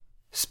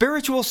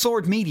Spiritual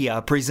Sword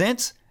Media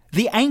presents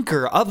The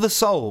Anchor of the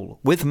Soul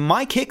with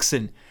Mike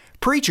Hickson,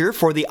 preacher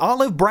for the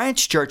Olive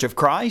Branch Church of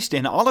Christ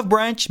in Olive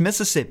Branch,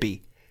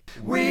 Mississippi.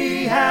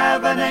 We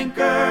have an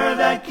anchor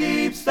that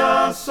keeps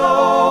the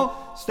soul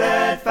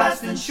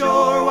steadfast and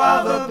sure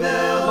while the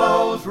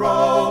billows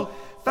roll.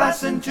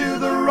 Fastened to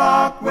the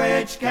rock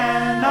which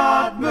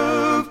cannot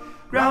move,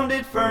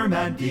 grounded firm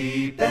and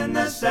deep in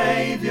the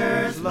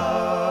Savior's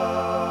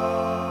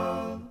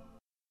love.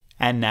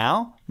 And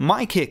now,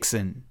 Mike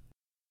Hickson.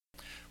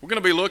 We're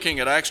going to be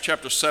looking at Acts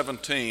chapter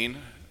 17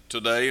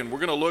 today, and we're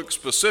going to look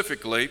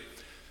specifically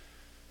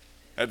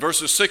at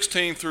verses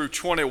 16 through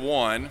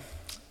 21,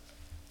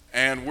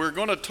 and we're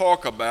going to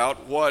talk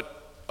about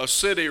what a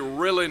city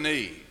really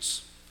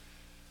needs.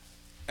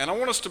 And I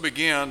want us to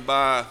begin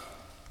by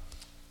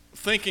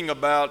thinking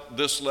about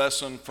this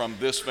lesson from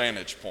this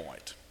vantage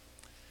point.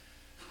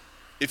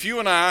 If you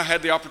and I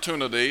had the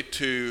opportunity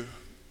to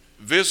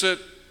visit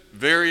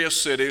various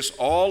cities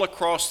all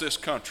across this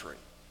country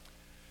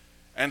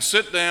and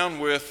sit down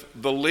with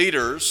the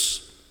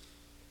leaders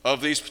of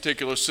these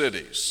particular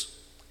cities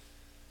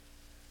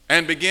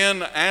and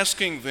begin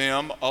asking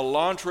them a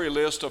laundry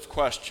list of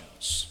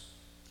questions.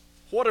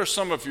 What are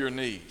some of your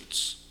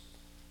needs?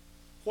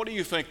 What do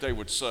you think they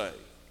would say?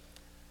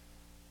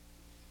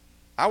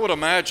 I would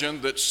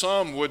imagine that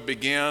some would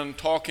begin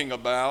talking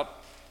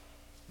about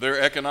their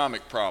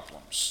economic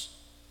problems,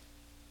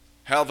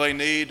 how they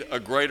need a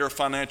greater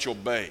financial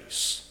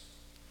base.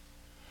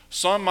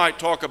 Some might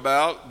talk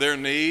about their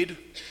need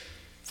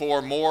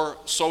for more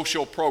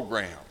social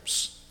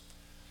programs.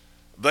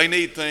 They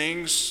need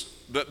things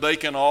that they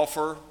can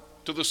offer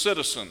to the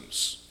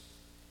citizens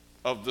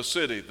of the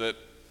city that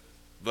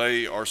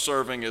they are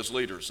serving as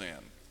leaders in.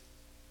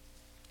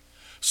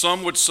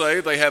 Some would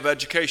say they have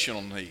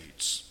educational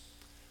needs.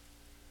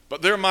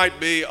 But there might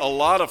be a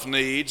lot of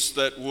needs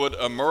that would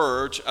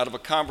emerge out of a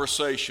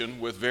conversation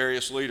with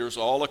various leaders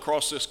all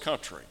across this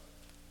country.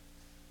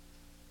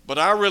 But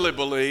I really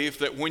believe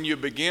that when you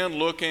begin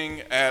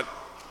looking at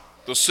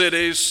the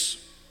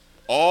cities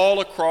all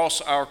across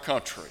our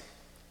country,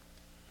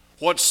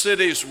 what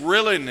cities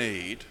really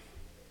need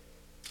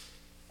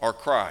are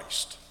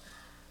Christ.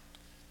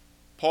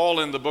 Paul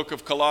in the book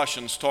of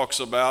Colossians talks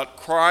about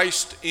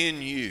Christ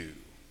in you,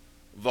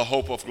 the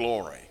hope of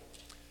glory.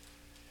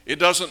 It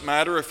doesn't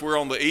matter if we're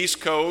on the East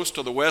Coast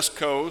or the West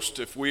Coast,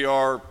 if we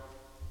are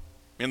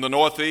in the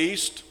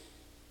Northeast,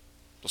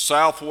 the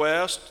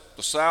Southwest,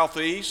 the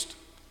Southeast,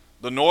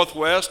 the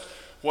Northwest,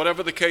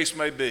 whatever the case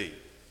may be.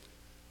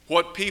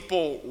 What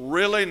people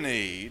really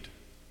need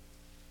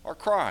are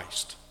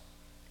Christ.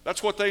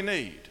 That's what they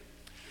need.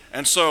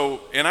 And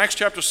so in Acts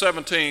chapter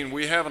 17,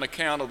 we have an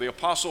account of the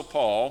Apostle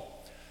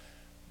Paul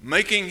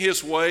making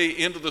his way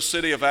into the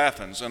city of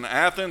Athens. And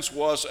Athens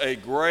was a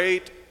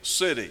great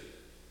city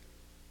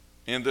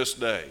in this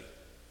day,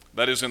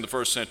 that is in the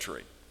first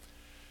century.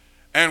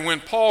 And when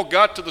Paul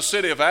got to the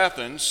city of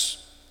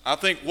Athens, I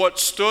think what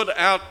stood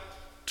out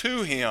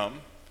to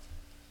him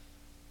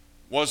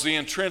was the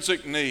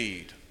intrinsic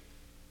need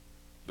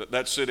that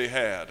that city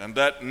had. And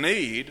that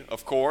need,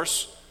 of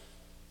course,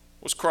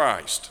 was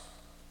Christ.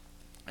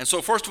 And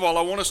so first of all,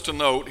 I want us to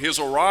note his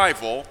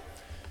arrival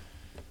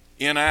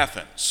in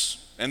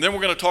Athens. And then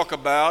we're going to talk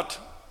about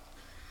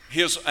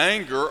his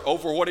anger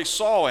over what he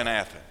saw in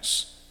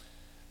Athens.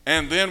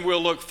 And then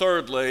we'll look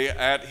thirdly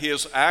at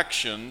his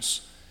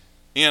actions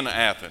in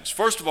Athens.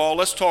 First of all,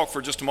 let's talk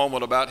for just a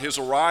moment about his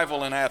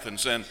arrival in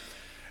Athens. And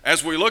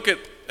as we look at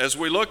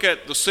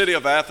the city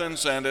of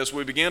Athens and as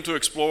we begin to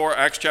explore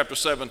Acts chapter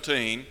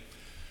 17,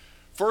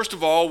 first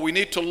of all, we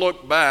need to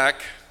look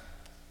back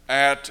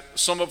at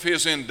some of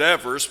his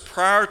endeavors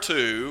prior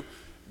to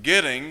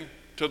getting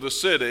to the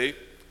city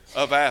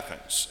of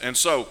Athens. And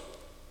so,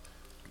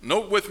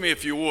 note with me,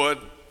 if you would,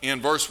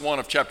 in verse 1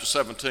 of chapter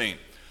 17.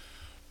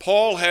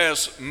 Paul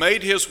has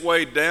made his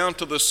way down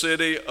to the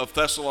city of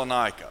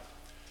Thessalonica.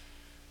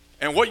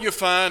 And what you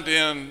find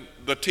in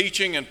the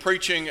teaching and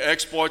preaching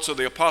exploits of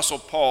the Apostle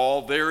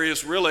Paul, there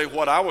is really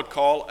what I would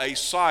call a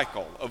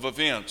cycle of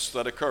events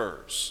that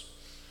occurs.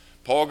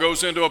 Paul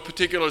goes into a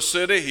particular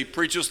city, he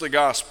preaches the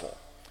gospel.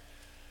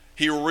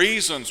 He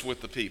reasons with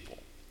the people.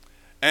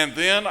 And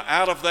then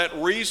out of that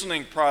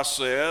reasoning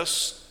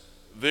process,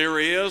 there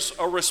is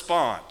a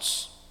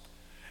response.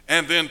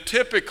 And then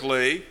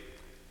typically,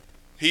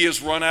 he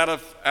is run out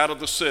of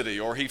the city,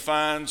 or he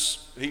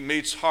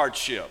meets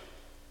hardship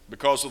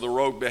because of the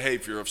rogue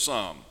behavior of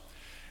some.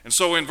 And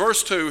so in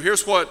verse 2,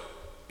 here's what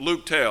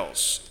Luke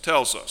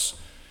tells us.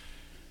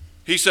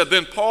 He said,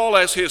 "Then Paul,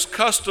 as his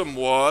custom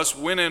was,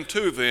 went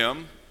into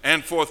them,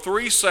 and for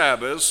 3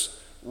 Sabbaths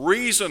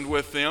reasoned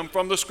with them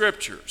from the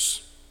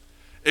Scriptures,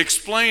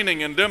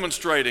 explaining and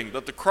demonstrating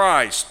that the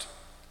Christ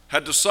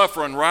had to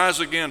suffer and rise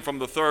again from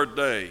the third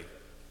day,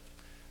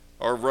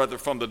 or rather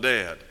from the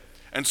dead.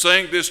 And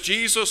saying, this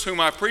Jesus whom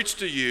I preach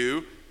to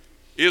you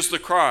is the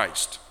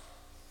Christ.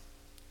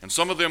 And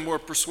some of them were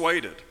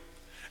persuaded.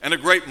 And a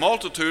great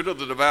multitude of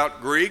the devout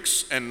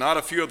Greeks and not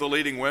a few of the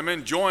leading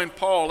women joined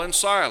Paul and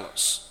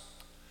Silas.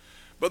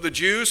 But the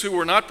Jews who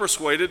were not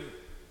persuaded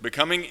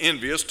becoming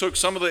envious, took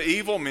some of the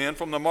evil men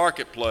from the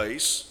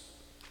marketplace,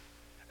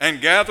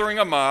 and gathering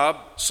a mob,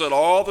 set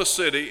all the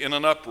city in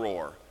an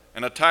uproar,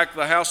 and attacked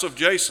the house of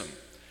Jason,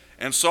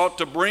 and sought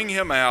to bring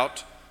him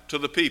out to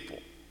the people.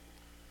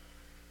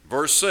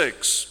 Verse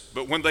 6,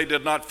 but when they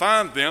did not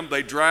find them,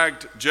 they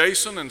dragged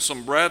Jason and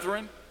some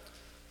brethren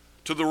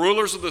to the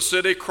rulers of the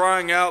city,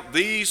 crying out,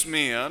 these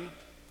men,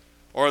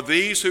 or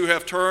these who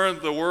have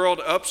turned the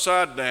world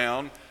upside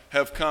down,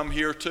 have come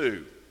here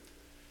too.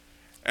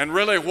 And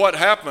really what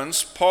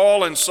happens,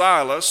 Paul and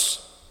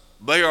Silas,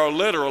 they are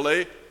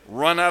literally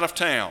run out of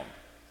town.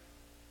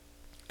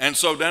 And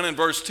so down in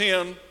verse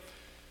 10,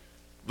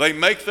 they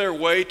make their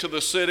way to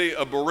the city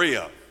of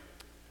Berea.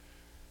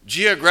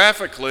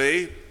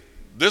 Geographically,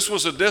 this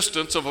was a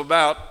distance of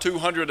about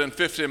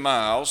 250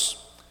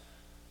 miles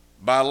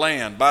by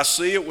land. By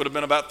sea, it would have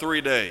been about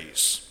 3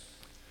 days.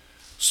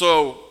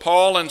 So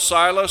Paul and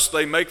Silas,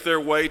 they make their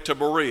way to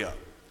Berea.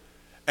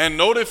 And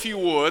note, if you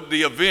would,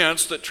 the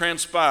events that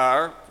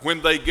transpire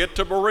when they get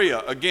to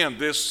Berea. Again,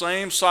 this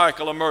same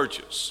cycle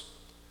emerges.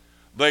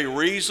 They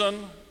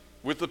reason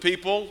with the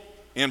people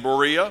in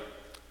Berea.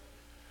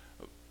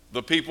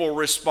 The people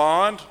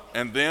respond,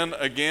 and then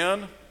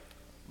again,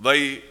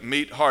 they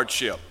meet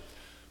hardship.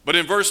 But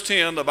in verse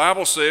 10, the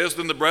Bible says,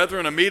 then the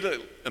brethren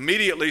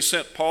immediately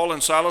sent Paul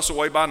and Silas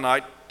away by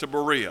night to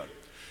Berea.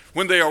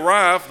 When they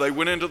arrived, they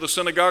went into the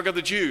synagogue of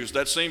the Jews.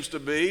 That seems to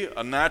be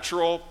a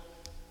natural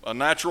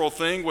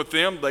thing with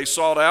them. They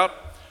sought out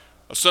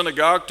a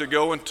synagogue to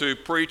go and to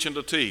preach and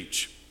to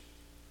teach.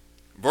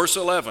 Verse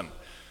 11,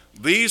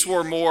 these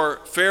were more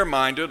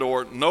fair-minded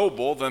or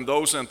noble than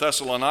those in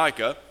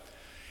Thessalonica,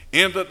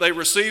 in that they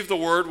received the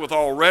word with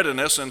all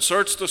readiness and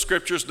searched the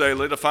scriptures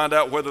daily to find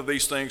out whether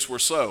these things were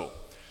so.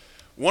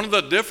 One of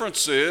the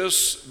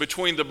differences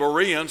between the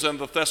Bereans and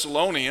the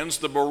Thessalonians,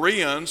 the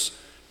Bereans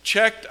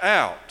checked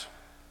out.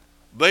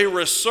 They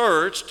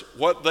researched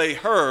what they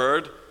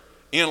heard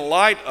in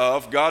light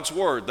of God's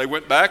word. They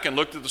went back and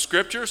looked at the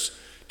scriptures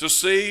to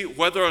see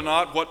whether or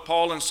not what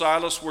Paul and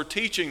Silas were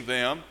teaching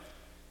them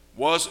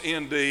was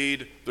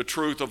indeed the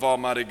truth of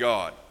Almighty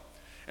God.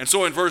 And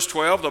so in verse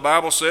 12, the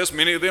Bible says,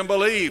 many of them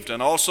believed,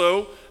 and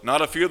also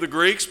not a few of the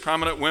Greeks,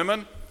 prominent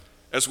women,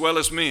 as well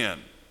as men.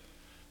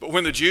 But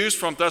when the Jews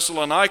from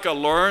Thessalonica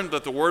learned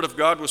that the word of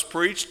God was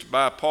preached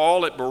by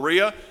Paul at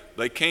Berea,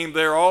 they came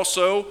there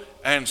also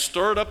and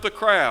stirred up the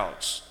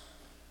crowds.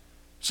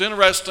 It's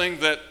interesting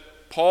that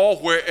Paul,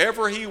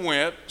 wherever he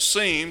went,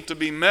 seemed to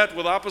be met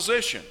with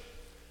opposition.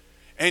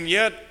 And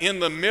yet, in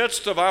the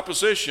midst of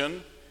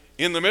opposition,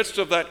 in the midst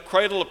of that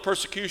cradle of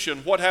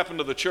persecution, what happened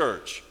to the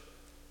church?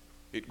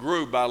 It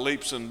grew by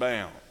leaps and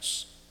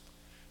bounds.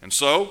 And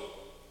so,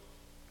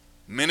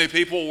 many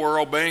people were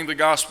obeying the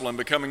gospel and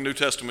becoming New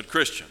Testament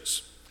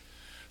Christians.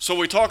 So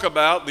we talk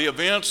about the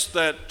events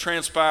that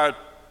transpired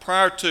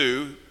prior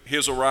to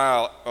his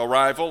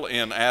arrival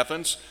in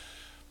Athens.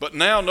 But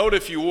now note,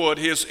 if you would,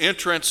 his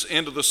entrance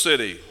into the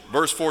city.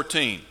 Verse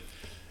 14.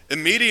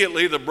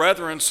 Immediately the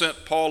brethren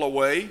sent Paul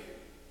away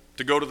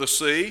to go to the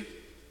sea,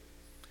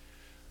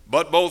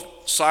 but both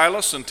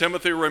Silas and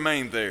Timothy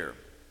remained there.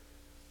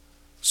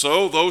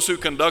 So those who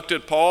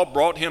conducted Paul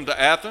brought him to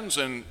Athens,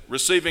 and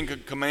receiving a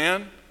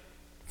command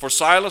for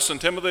Silas and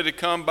Timothy to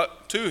come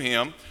to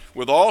him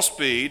with all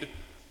speed,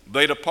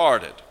 they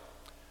departed.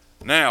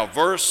 Now,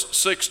 verse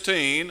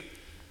 16,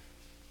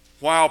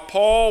 while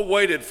Paul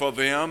waited for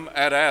them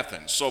at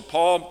Athens. So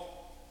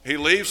Paul, he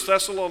leaves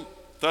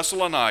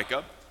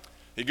Thessalonica,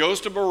 he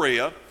goes to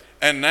Berea,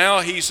 and now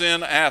he's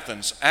in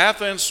Athens.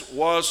 Athens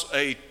was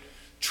a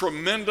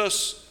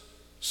tremendous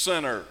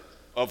center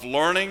of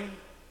learning.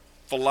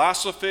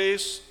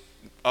 Philosophies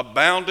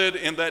abounded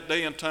in that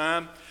day and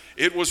time.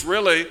 It was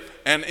really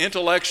an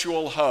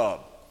intellectual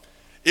hub.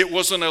 It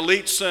was an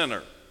elite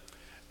center.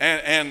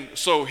 And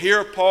so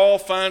here Paul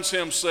finds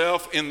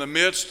himself in the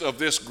midst of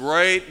this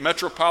great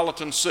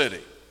metropolitan city.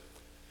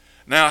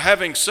 Now,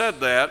 having said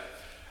that,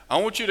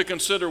 I want you to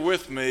consider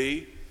with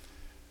me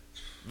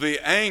the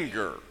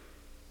anger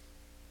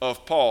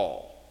of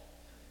Paul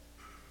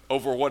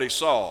over what he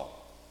saw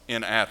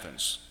in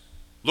Athens.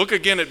 Look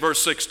again at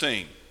verse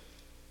 16.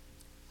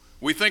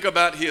 We think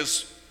about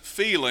his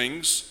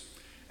feelings,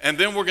 and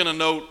then we're going to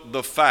note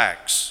the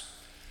facts.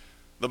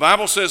 The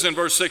Bible says in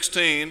verse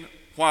 16,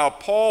 while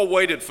Paul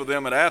waited for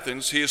them at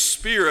Athens, his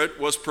spirit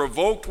was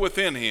provoked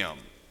within him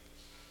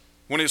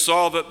when he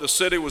saw that the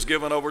city was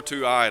given over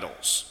to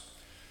idols.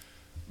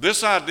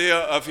 This idea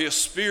of his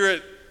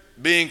spirit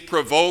being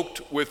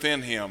provoked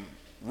within him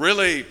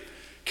really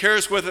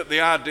carries with it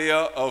the idea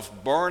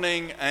of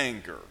burning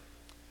anger.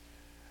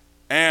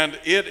 And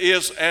it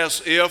is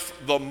as if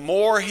the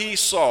more he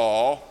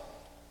saw,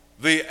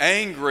 the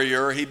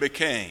angrier he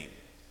became.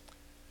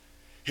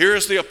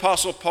 Here's the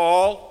Apostle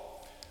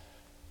Paul.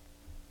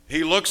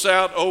 He looks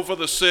out over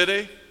the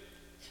city,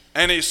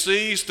 and he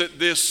sees that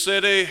this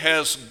city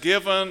has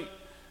given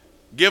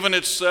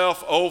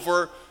itself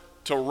over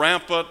to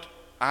rampant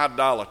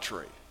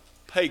idolatry,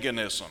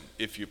 paganism,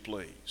 if you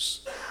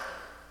please.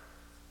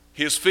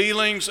 His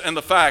feelings and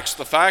the facts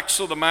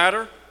of the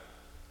matter,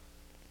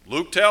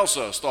 Luke tells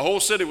us the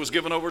whole city was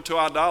given over to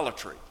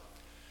idolatry.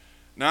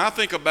 Now I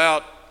think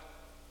about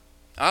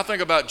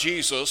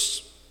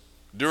Jesus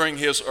during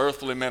his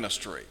earthly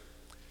ministry.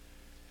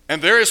 And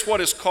there is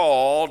what is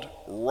called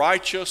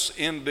righteous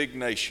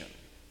indignation.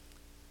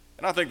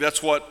 And I think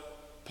that's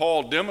what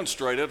Paul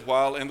demonstrated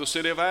while in the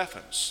city of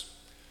Athens.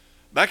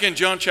 Back in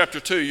John chapter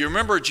 2, you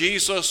remember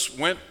Jesus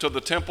went to the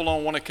temple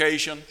on one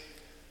occasion?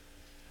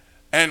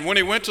 And when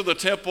he went to the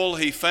temple,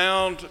 he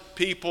found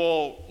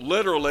people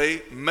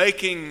literally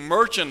making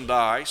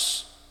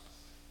merchandise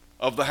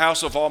of the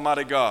house of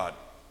Almighty God.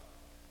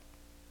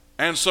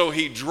 And so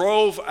he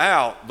drove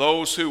out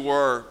those who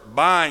were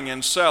buying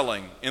and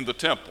selling in the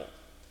temple.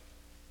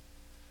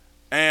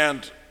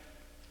 And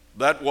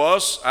that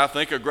was, I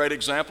think, a great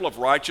example of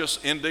righteous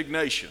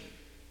indignation.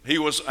 He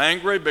was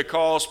angry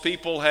because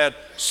people had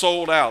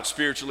sold out,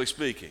 spiritually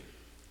speaking.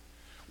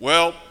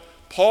 Well,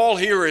 Paul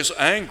here is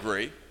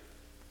angry,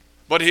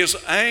 but his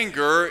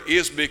anger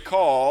is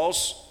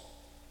because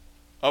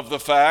of the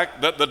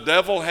fact that the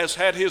devil has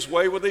had his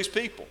way with these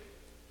people.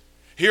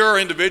 Here are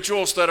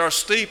individuals that are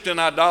steeped in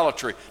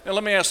idolatry. Now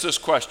let me ask this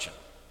question.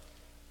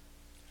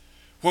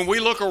 When we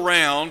look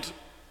around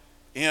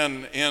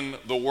in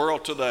the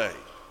world today,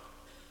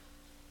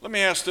 let me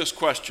ask this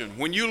question.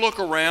 When you look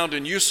around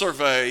and you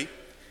survey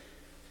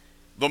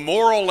the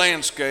moral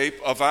landscape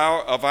of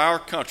our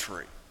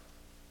country,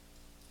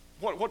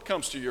 what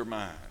comes to your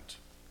mind?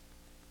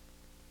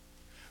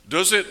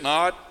 Does it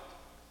not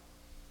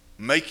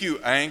make you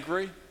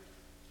angry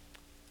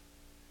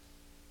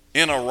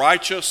in a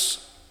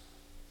righteous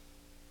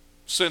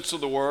sense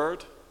of the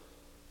word?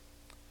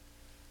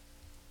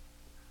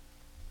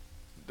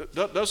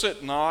 Does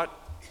it not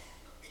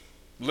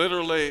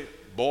literally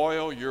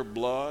boil your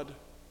blood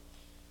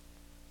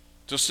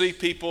to see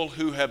people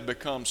who have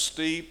become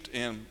steeped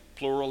in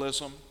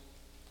pluralism?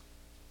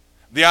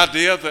 The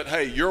idea that,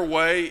 hey, your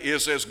way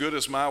is as good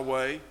as my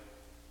way,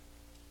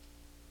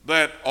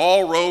 that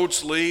all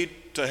roads lead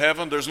to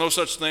heaven, there's no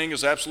such thing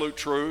as absolute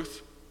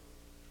truth.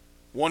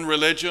 One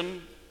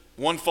religion,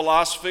 one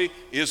philosophy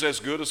is as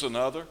good as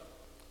another.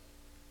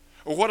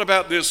 Or what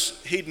about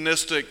this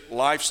hedonistic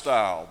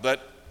lifestyle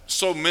that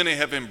so many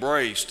have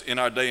embraced in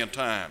our day and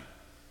time?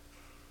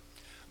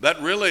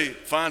 That really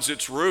finds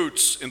its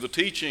roots in the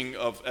teaching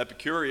of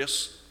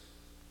Epicurus.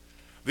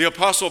 The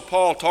Apostle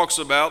Paul talks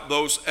about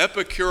those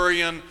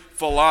Epicurean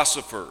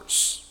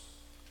philosophers.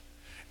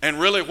 And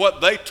really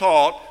what they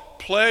taught,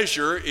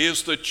 pleasure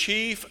is the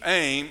chief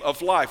aim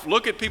of life.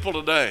 Look at people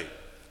today.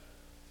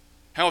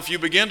 How if you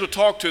begin to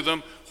talk to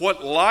them,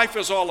 what life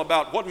is all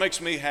about, what makes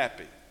me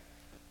happy?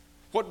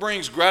 What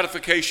brings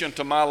gratification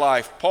to my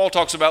life? Paul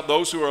talks about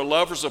those who are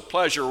lovers of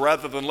pleasure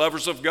rather than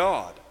lovers of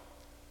God.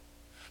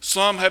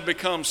 Some have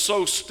become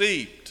so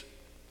steeped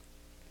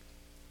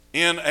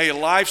in a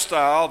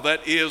lifestyle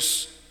that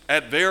is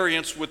at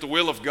variance with the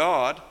will of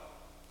God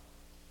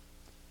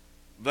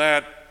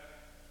that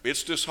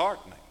it's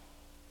disheartening.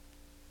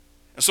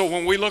 And so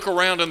when we look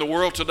around in the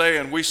world today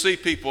and we see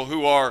people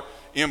who are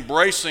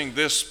embracing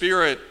this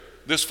spirit,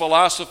 this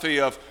philosophy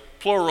of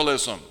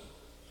pluralism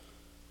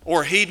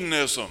or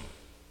hedonism,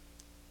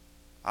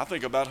 I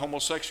think about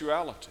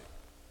homosexuality.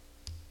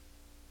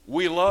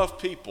 We love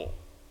people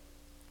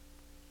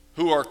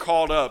who are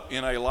caught up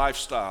in a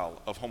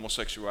lifestyle of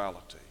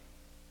homosexuality,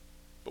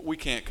 but we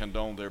can't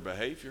condone their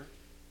behavior.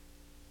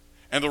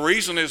 And the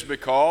reason is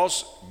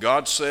because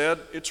God said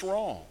it's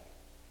wrong.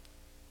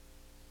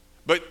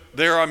 But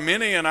there are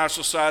many in our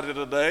society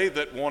today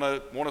that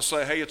want to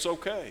say, hey, it's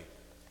okay.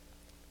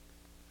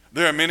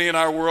 There are many in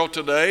our world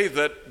today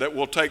that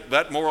will take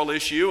that moral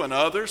issue and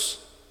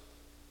others,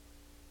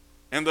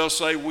 and they'll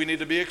say we need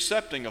to be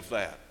accepting of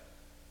that.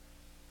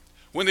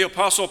 When the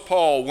Apostle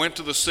Paul went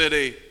to the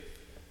city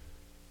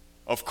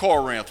of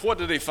Corinth, what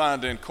did he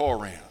find in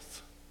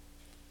Corinth?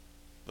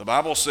 The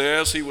Bible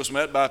says he was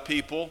met by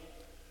people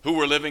who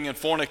were living in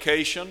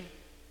fornication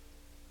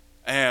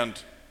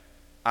and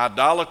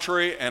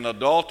idolatry and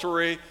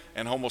adultery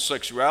and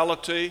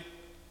homosexuality.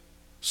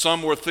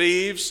 Some were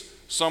thieves,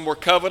 some were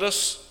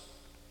covetous,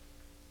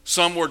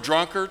 some were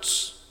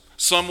drunkards,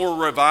 some were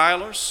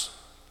revilers.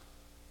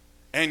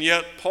 And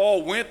yet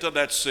Paul went to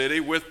that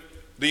city with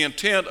the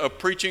intent of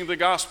preaching the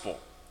gospel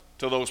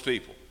to those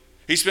people.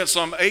 He spent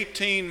some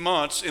 18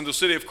 months in the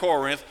city of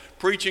Corinth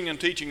preaching and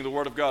teaching the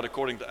word of God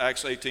according to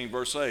Acts 18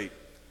 verse 8.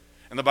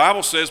 And the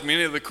Bible says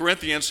many of the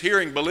Corinthians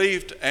hearing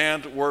believed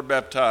and were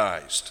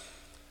baptized.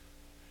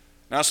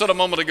 Now I said a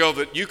moment ago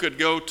that you could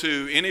go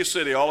to any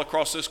city all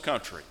across this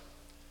country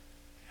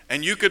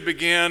and you could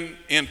begin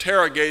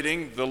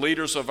interrogating the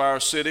leaders of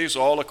our cities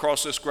all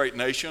across this great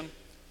nation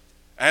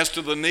as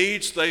to the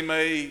needs they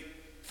may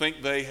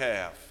think they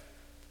have.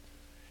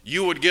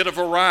 You would get a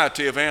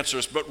variety of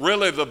answers, but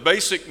really the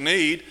basic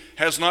need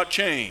has not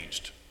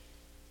changed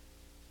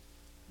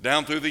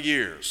down through the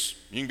years.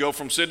 You can go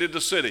from city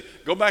to city.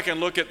 Go back and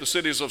look at the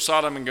cities of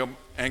Sodom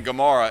and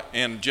Gomorrah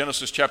in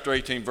Genesis chapter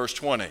 18, verse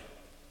 20.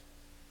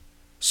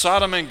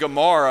 Sodom and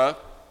Gomorrah,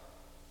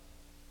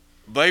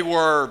 they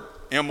were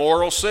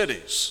immoral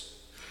cities.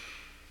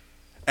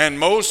 And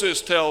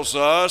Moses tells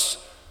us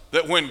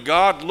that when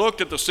God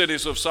looked at the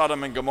cities of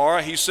Sodom and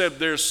Gomorrah, he said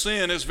their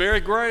sin is very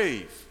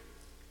grave.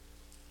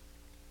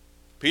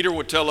 Peter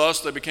would tell us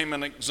they became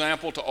an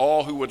example to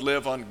all who would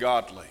live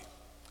ungodly.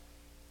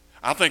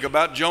 I think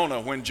about Jonah.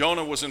 When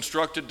Jonah was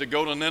instructed to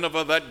go to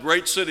Nineveh, that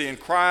great city, and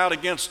cry out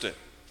against it,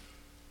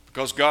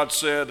 because God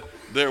said,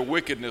 their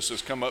wickedness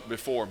has come up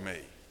before me.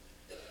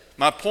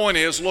 My point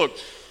is, look,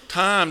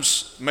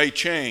 times may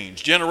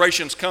change.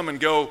 Generations come and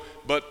go,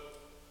 but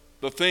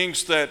the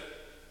things that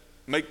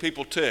make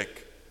people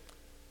tick,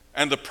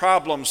 and the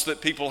problems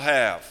that people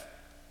have,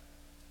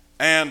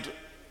 and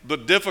the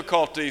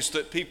difficulties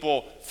that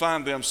people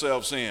find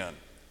themselves in,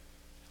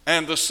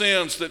 and the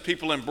sins that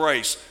people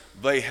embrace,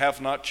 they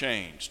have not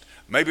changed.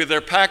 Maybe they're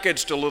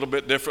packaged a little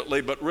bit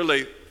differently, but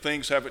really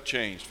things haven't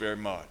changed very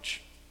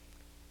much.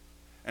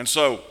 And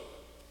so,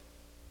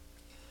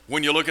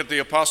 when you look at the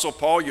Apostle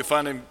Paul, you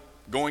find him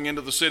going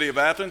into the city of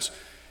Athens.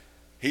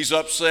 He's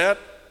upset,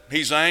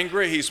 he's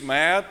angry, he's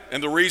mad,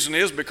 and the reason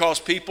is because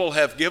people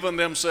have given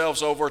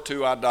themselves over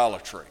to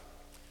idolatry.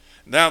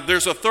 Now,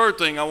 there's a third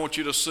thing I want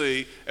you to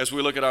see as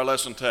we look at our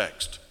lesson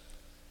text.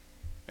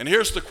 And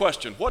here's the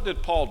question: what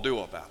did Paul do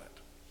about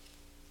it?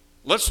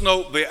 Let's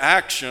note the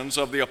actions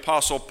of the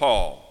Apostle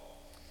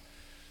Paul.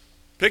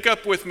 Pick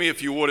up with me,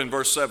 if you would, in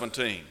verse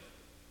 17.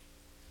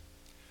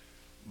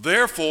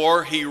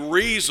 Therefore, he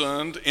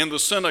reasoned in the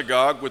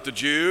synagogue with the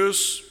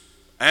Jews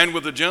and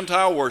with the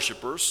Gentile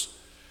worshipers,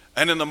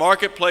 and in the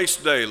marketplace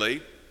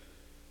daily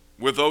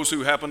with those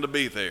who happened to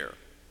be there.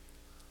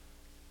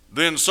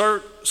 Then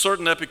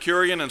certain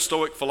Epicurean and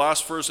Stoic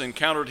philosophers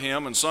encountered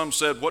him, and some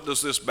said, "What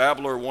does this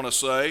babbler want to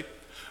say?"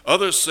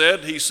 Others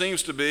said, "He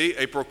seems to be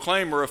a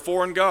proclaimer of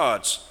foreign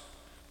gods,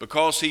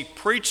 because he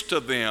preached to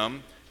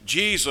them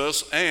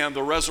Jesus and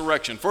the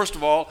resurrection." First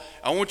of all,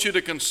 I want you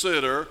to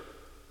consider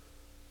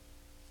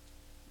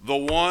the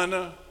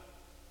one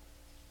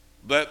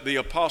that the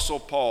Apostle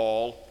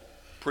Paul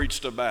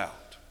preached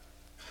about.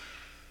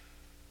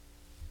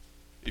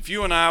 If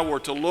you and I were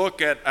to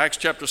look at Acts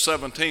chapter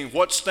 17,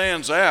 what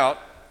stands out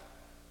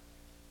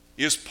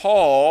is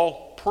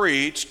Paul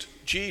preached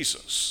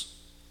Jesus.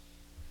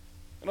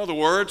 In other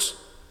words,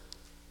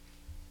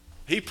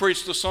 he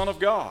preached the Son of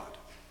God.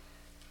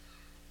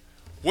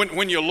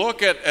 When you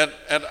look at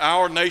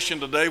our nation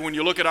today, when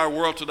you look at our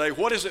world today,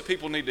 what is it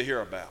people need to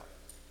hear about?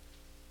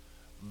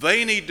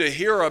 They need to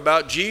hear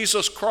about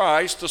Jesus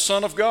Christ, the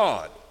Son of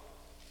God.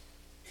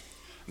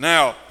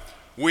 Now,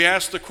 we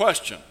ask the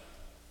question,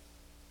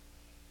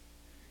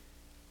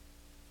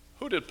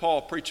 who did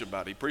Paul preach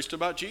about? He preached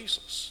about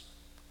Jesus.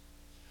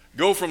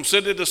 Go from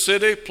city to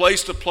city,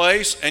 place to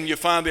place, and you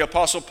find the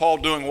Apostle Paul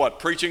doing what?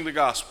 Preaching the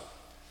gospel,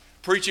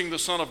 preaching the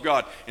Son of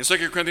God. In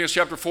 2 Corinthians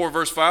chapter 4,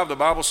 verse 5, the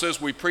Bible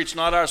says, "We preach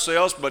not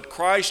ourselves, but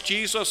Christ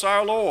Jesus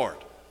our Lord,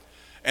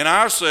 and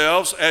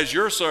ourselves as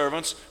your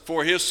servants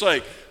for his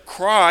sake."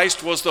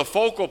 Christ was the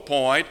focal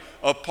point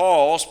of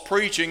Paul's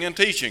preaching and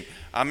teaching.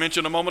 I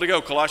mentioned a moment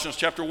ago, Colossians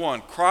chapter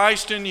 1,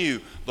 Christ in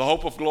you, the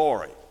hope of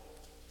glory.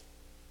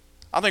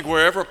 I think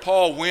wherever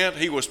Paul went,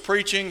 he was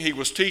preaching, he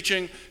was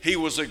teaching, he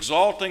was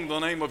exalting the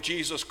name of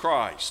Jesus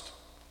Christ.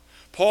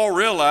 Paul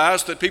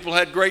realized that people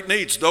had great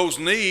needs. Those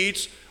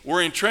needs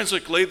were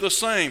intrinsically the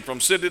same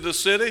from city to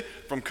city,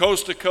 from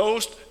coast to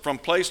coast, from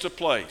place to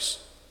place.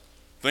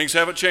 Things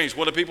haven't changed.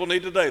 What do people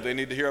need today? They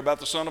need to hear about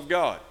the Son of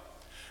God.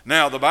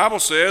 Now, the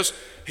Bible says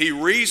he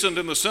reasoned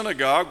in the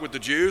synagogue with the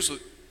Jews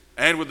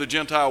and with the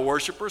Gentile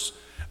worshipers,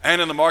 and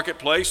in the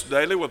marketplace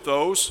daily with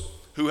those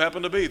who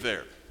happened to be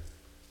there.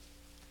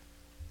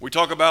 We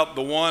talk about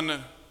the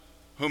one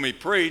whom he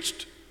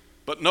preached,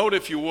 but note,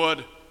 if you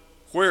would,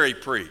 where he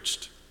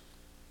preached.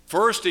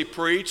 First, he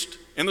preached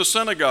in the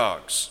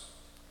synagogues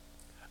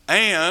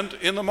and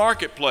in the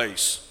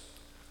marketplace.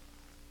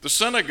 The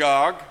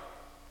synagogue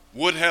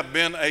would have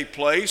been a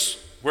place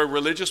where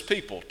religious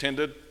people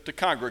tended to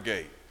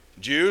congregate.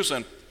 Jews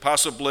and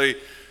possibly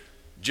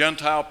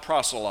Gentile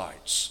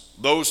proselytes,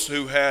 those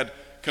who had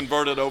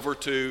converted over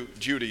to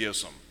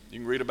Judaism. You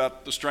can read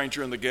about the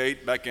stranger in the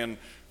gate back in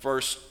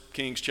 1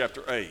 Kings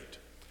chapter 8.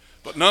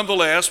 But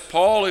nonetheless,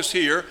 Paul is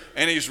here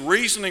and he's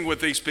reasoning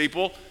with these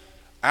people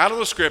out of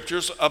the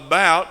scriptures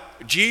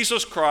about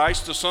Jesus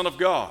Christ, the Son of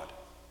God.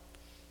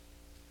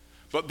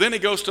 But then he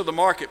goes to the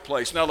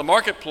marketplace. Now, the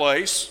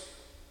marketplace,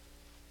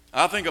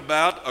 I think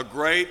about a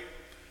great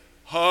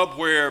hub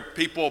where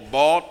people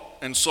bought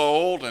and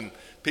sold and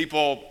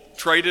people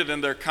traded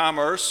in their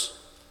commerce.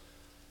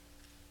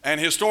 And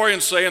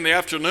historians say in the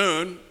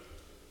afternoon,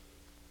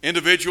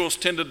 individuals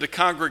tended to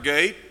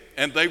congregate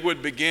and they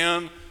would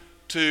begin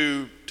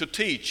to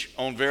teach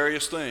on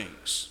various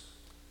things.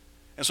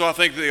 And so I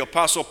think the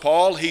Apostle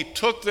Paul, he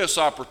took this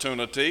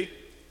opportunity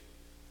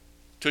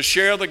to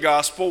share the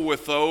gospel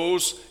with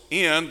those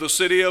in the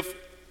city of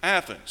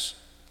Athens.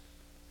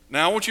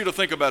 Now, I want you to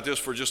think about this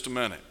for just a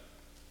minute.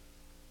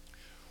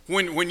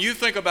 When you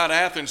think about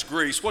Athens,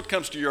 Greece, what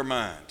comes to your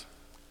mind?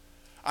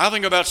 I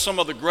think about some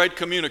of the great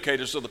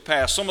communicators of the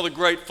past, some of the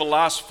great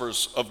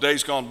philosophers of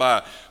days gone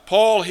by.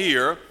 Paul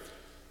here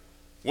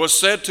was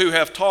said to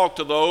have talked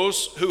to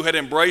those who had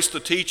embraced the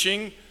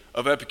teaching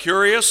of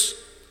Epicurus,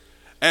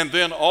 and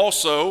then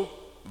also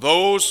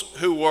those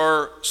who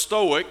were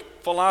Stoic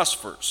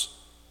philosophers.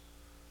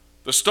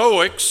 The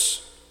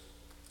Stoics,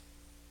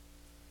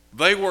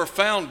 they were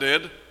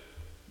founded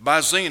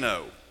by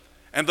Zeno,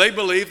 and they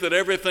believed that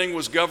everything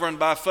was governed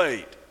by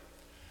fate.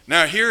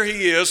 Now here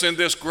he is in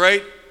this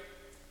great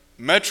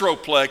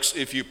metroplex,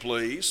 if you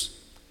please.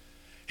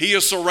 He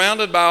is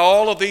surrounded by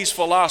all of these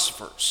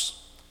philosophers,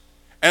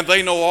 and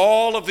they know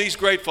all of these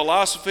great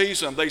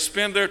philosophies, and they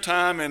spend their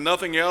time in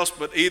nothing else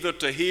but either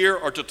to hear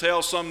or to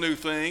tell some new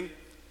thing.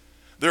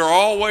 They're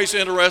always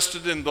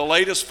interested in the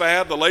latest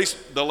fad, the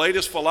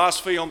latest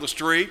philosophy on the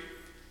street.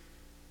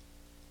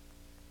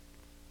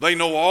 They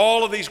know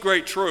all of these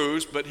great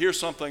truths, but here's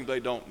something they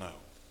don't know.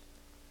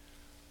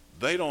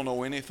 They don't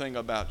know anything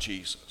about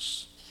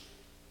Jesus.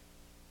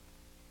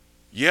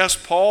 Yes,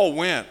 Paul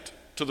went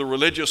to the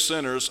religious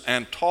centers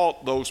and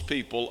taught those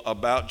people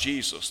about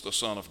Jesus, the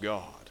Son of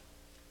God.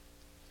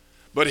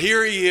 But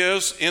here he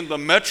is in the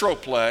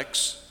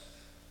metroplex,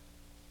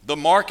 the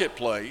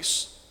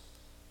marketplace,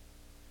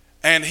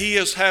 and he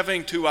is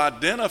having to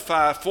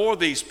identify for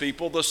these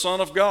people the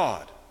Son of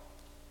God.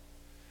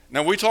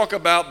 Now we talk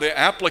about the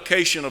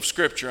application of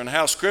Scripture and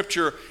how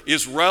Scripture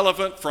is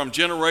relevant from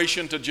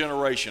generation to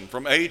generation,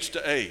 from age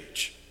to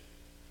age.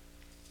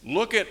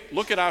 Look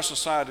at our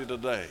society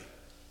today.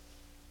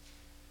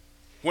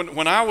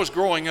 When I was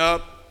growing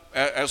up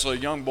as a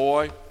young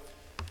boy,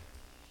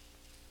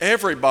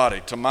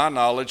 everybody, to my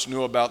knowledge,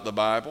 knew about the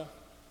Bible.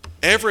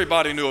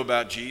 Everybody knew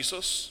about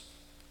Jesus.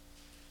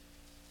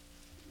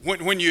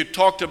 When you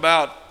talked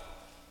about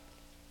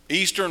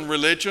Eastern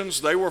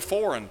religions, they were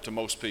foreign to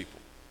most people.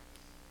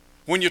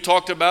 When you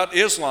talked about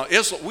Islam,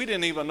 we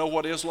didn't even know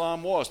what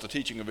Islam was, the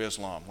teaching of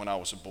Islam, when I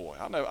was a boy.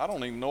 I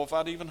don't even know if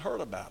I'd even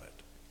heard about it.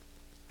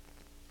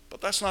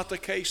 But that's not the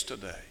case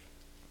today.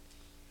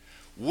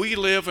 We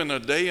live in a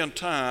day and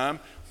time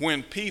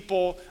when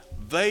people,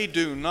 they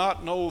do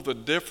not know the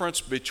difference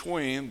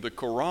between the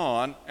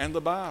Quran and the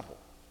Bible.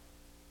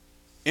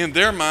 In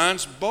their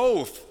minds,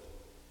 both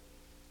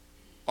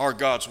are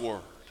God's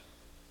Word.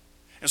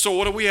 And so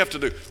what do we have to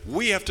do?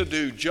 We have to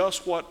do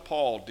just what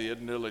Paul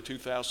did nearly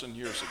 2,000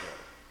 years ago.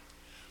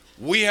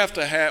 We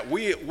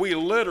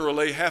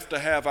literally have to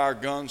have our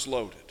guns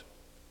loaded.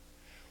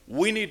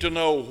 We need to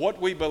know what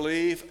we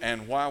believe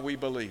and why we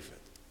believe it.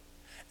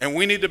 And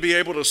we need to be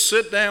able to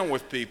sit down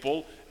with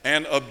people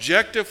and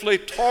objectively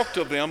talk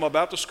to them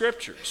about the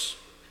Scriptures.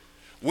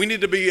 We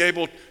need to be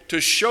able to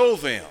show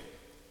them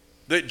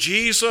that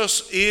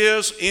Jesus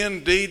is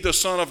indeed the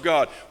Son of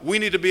God. We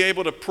need to be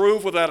able to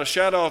prove without a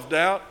shadow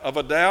of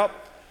a doubt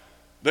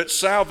that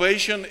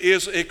salvation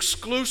is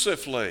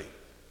exclusively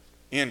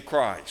in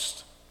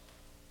Christ.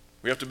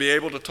 We have to be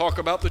able to talk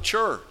about the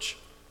church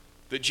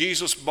that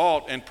Jesus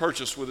bought and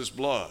purchased with his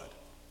blood.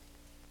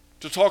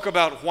 To talk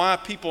about why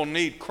people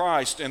need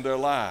Christ in their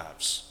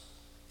lives.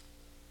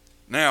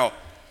 Now,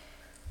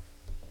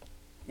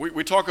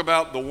 we talk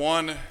about the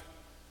one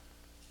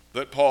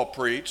that Paul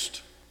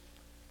preached,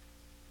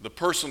 the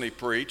person he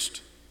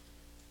preached,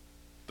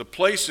 the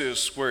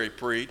places where he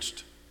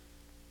preached,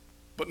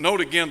 but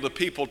note again the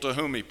people to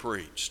whom he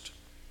preached.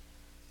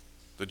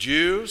 The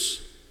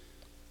Jews,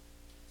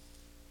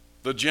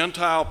 the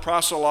Gentile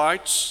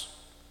proselytes,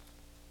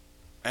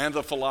 and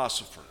the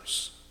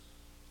philosophers.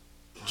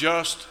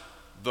 Just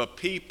the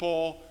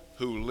people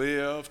who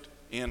lived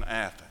in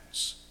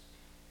Athens.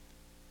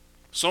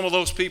 Some of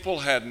those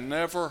people had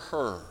never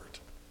heard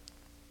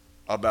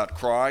about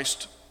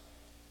Christ.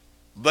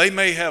 They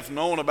may have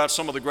known about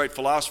some of the great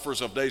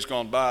philosophers of days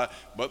gone by,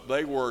 but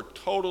they were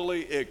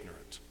totally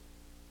ignorant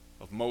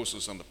of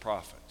Moses and the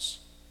prophets.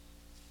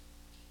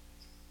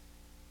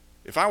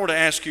 If I were to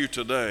ask you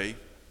today,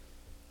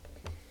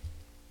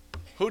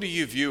 who do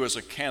you view as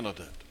a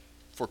candidate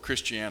for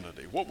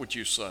Christianity? What would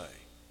you say?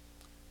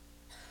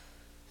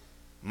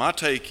 My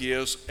take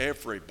is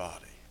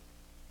everybody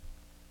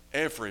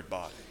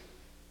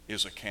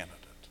is a candidate.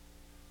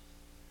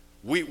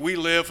 We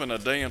live in a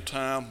day and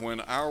time when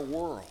our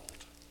world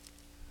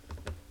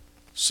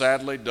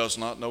sadly does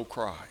not know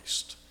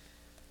Christ.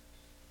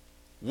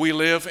 We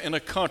live in a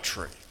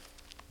country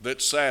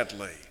that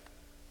sadly,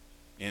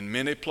 in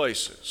many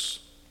places,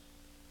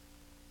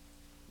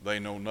 they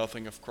know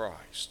nothing of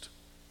Christ.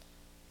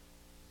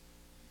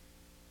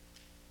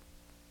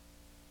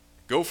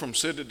 Go from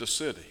city to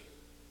city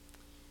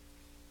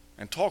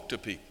and talk to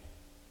people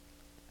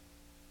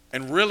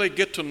and really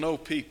get to know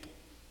people.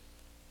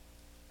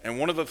 And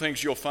one of the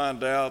things you'll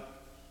find out,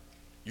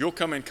 you'll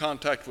come in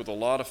contact with a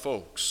lot of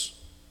folks.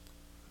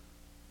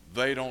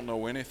 They don't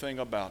know anything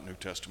about New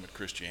Testament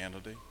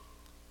Christianity.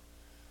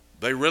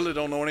 They really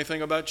don't know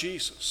anything about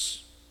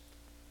Jesus.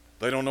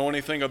 They don't know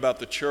anything about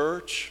the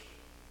church.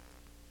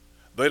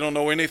 They don't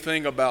know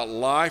anything about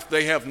life.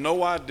 They have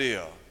no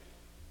idea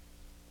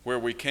where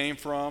we came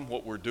from,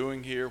 what we're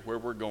doing here, where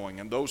we're going.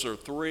 And those are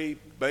three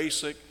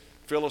basic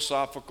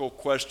philosophical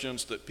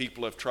questions that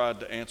people have tried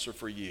to answer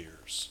for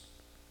years.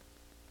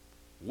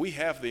 We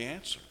have the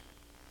answer.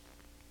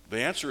 The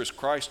answer is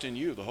Christ in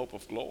you, the hope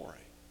of glory.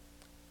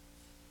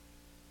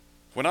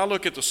 When I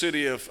look at the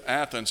city of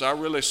Athens, I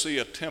really see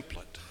a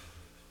template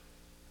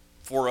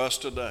for us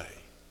today.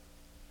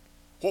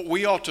 What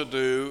we ought to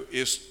do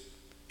is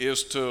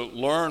to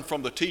learn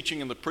from the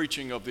teaching and the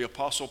preaching of the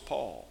Apostle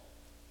Paul.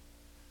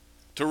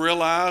 To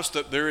realize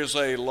that there is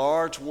a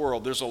large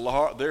world,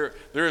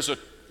 there is a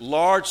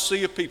large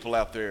sea of people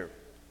out there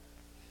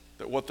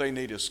that what they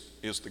need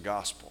is the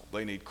gospel.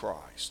 They need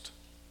Christ.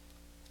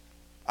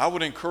 I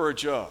would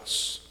encourage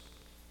us,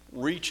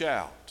 reach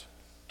out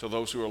to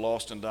those who are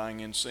lost and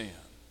dying in sin.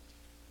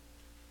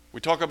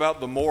 We talk about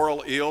the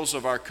moral ills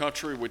of our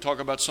country. We talk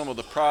about some of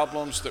the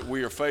problems that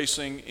we are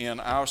facing in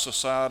our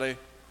society.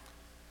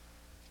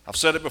 I've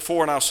said it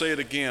before and I'll say it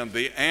again.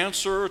 The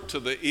answer to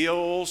the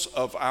ills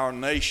of our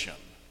nation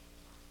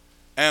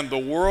and the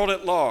world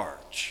at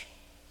large,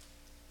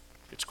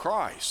 it's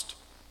Christ.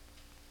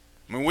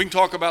 I mean, we can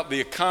talk about the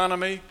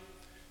economy.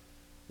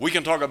 We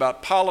can talk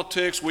about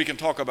politics. We can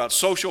talk about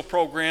social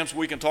programs.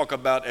 We can talk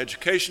about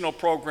educational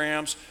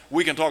programs.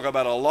 We can talk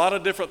about a lot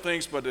of different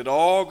things, but it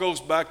all goes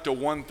back to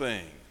one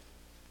thing.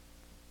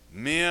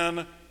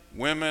 Men,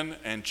 women,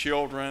 and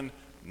children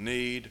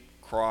need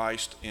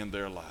Christ in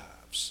their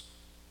lives.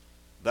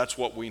 That's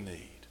what we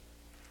need.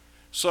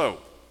 So,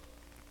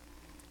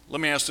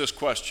 let me ask this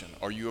question.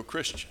 Are you a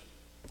Christian?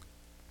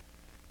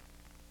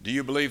 Do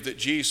you believe that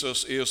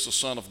Jesus is the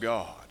Son of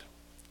God?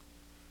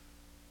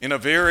 In a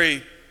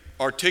very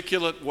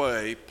articulate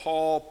way,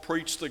 Paul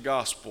preached the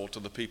gospel to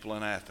the people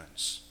in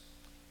Athens.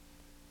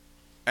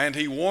 And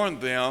he warned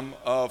them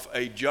of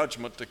a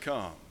judgment to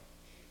come.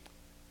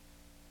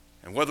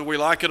 And whether we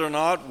like it or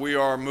not, we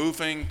are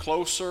moving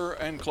closer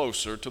and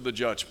closer to the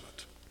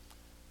judgment.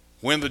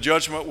 When the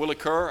judgment will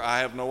occur, I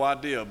have no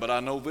idea, but I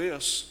know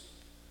this.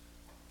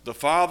 The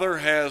Father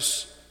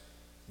has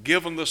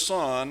given the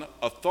Son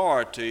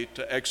authority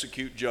to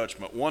execute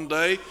judgment. One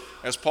day,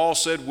 as Paul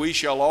said, we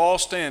shall all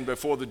stand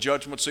before the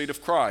judgment seat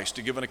of Christ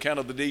to give an account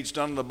of the deeds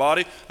done in the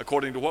body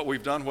according to what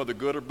we've done, whether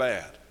good or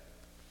bad.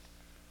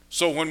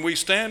 So when we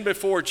stand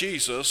before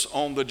Jesus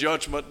on the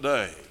judgment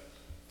day,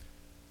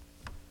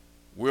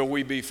 will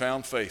we be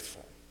found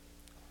faithful?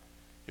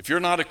 If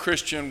you're not a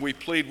Christian, we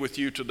plead with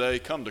you today,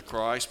 come to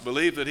Christ.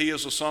 Believe that He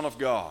is the Son of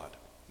God,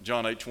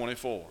 John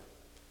 8:24.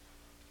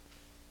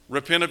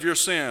 Repent of your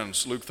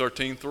sins, Luke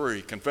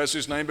 13:3. Confess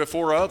His name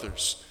before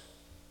others,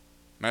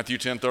 Matthew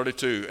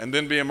 10:32. And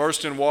then be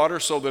immersed in water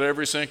so that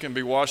every sin can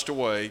be washed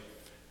away,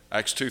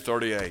 Acts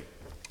 2:38.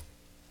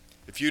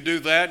 If you do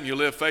that and you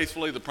live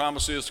faithfully, the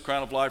promise is the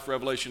crown of life,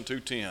 Revelation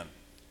 2:10.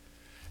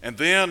 And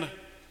then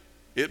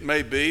it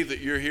may be that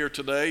you're here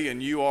today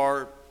and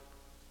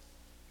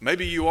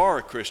maybe you are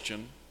a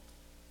Christian,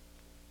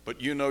 but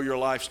you know your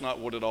life's not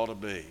what it ought to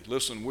be.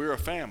 Listen, we're a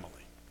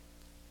family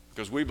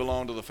because we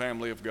belong to the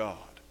family of God.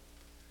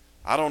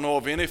 I don't know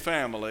of any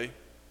family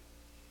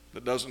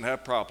that doesn't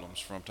have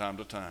problems from time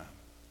to time.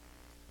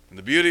 And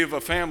the beauty of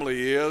a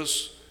family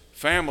is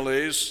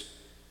families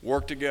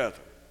work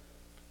together.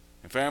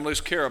 And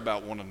families care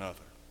about one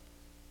another.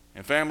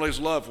 And families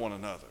love one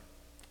another.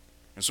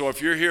 And so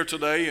if you're here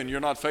today and you're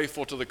not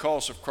faithful to the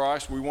cause of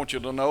Christ, we want you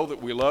to know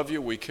that we love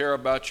you, we care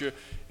about you,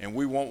 and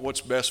we want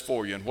what's best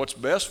for you. And what's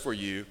best for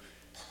you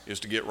is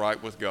to get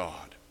right with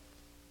God.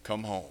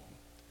 Come home.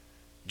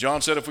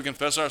 John said if we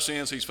confess our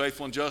sins, He's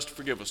faithful and just to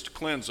forgive us, to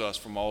cleanse us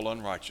from all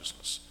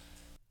unrighteousness.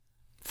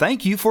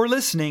 Thank you for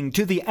listening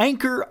to The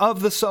Anchor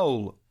of the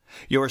Soul.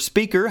 Your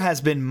speaker has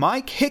been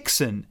Mike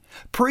Hickson,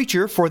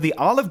 preacher for the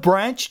Olive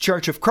Branch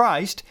Church of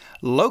Christ,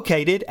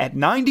 located at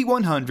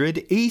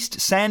 9100 East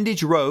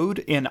Sandage Road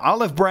in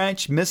Olive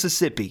Branch,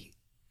 Mississippi.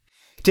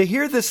 To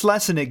hear this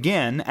lesson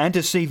again and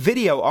to see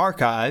video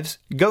archives,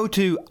 go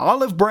to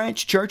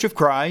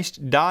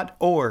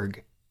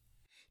olivebranchchurchofchrist.org.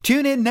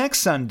 Tune in next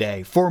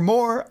Sunday for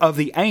more of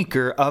The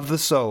Anchor of the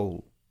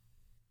Soul.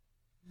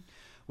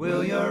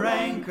 Will your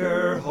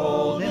anchor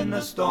hold in the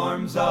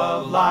storms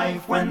of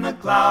life when the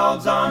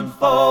clouds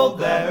unfold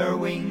their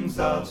wings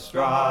of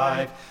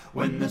strife?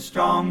 When the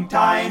strong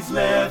tides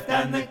lift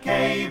and the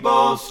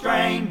cables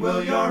strain,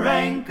 will your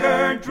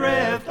anchor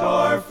drift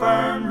or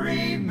firm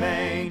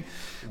remain?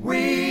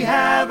 We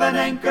have an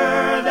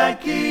anchor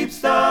that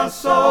keeps the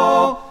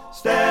soul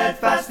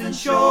steadfast and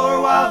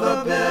sure while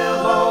the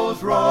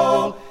billows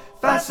roll,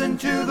 fastened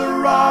to the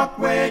rock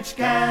which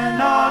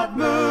cannot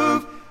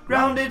move,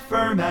 grounded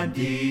firm and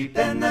deep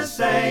in the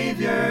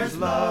Savior's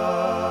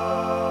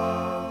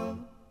love.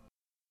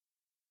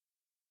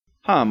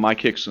 Hi, I'm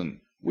Mike Hickson.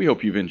 We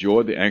hope you've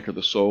enjoyed the Anchor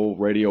the Soul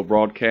radio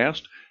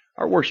broadcast.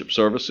 Our worship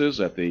services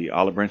at the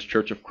Olive Branch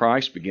Church of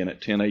Christ begin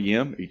at 10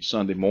 a.m. each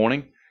Sunday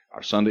morning.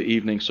 Our Sunday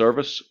evening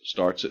service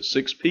starts at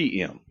 6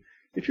 p.m.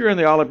 If you're in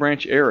the Olive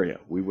Branch area,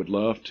 we would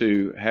love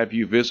to have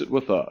you visit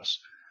with us.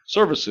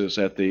 Services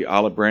at the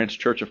Olive Branch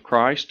Church of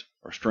Christ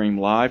are streamed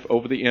live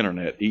over the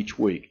internet each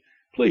week.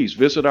 Please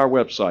visit our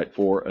website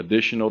for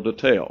additional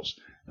details.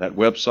 That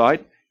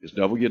website is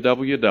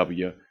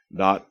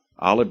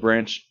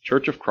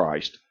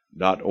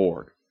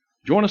www.olivebranchchurchofchrist.org.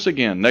 Join us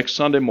again next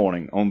Sunday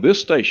morning on this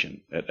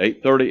station at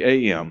 8:30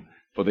 a.m.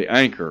 for the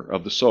Anchor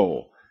of the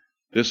Soul.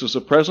 This is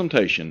a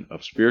presentation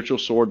of Spiritual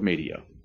Sword Media.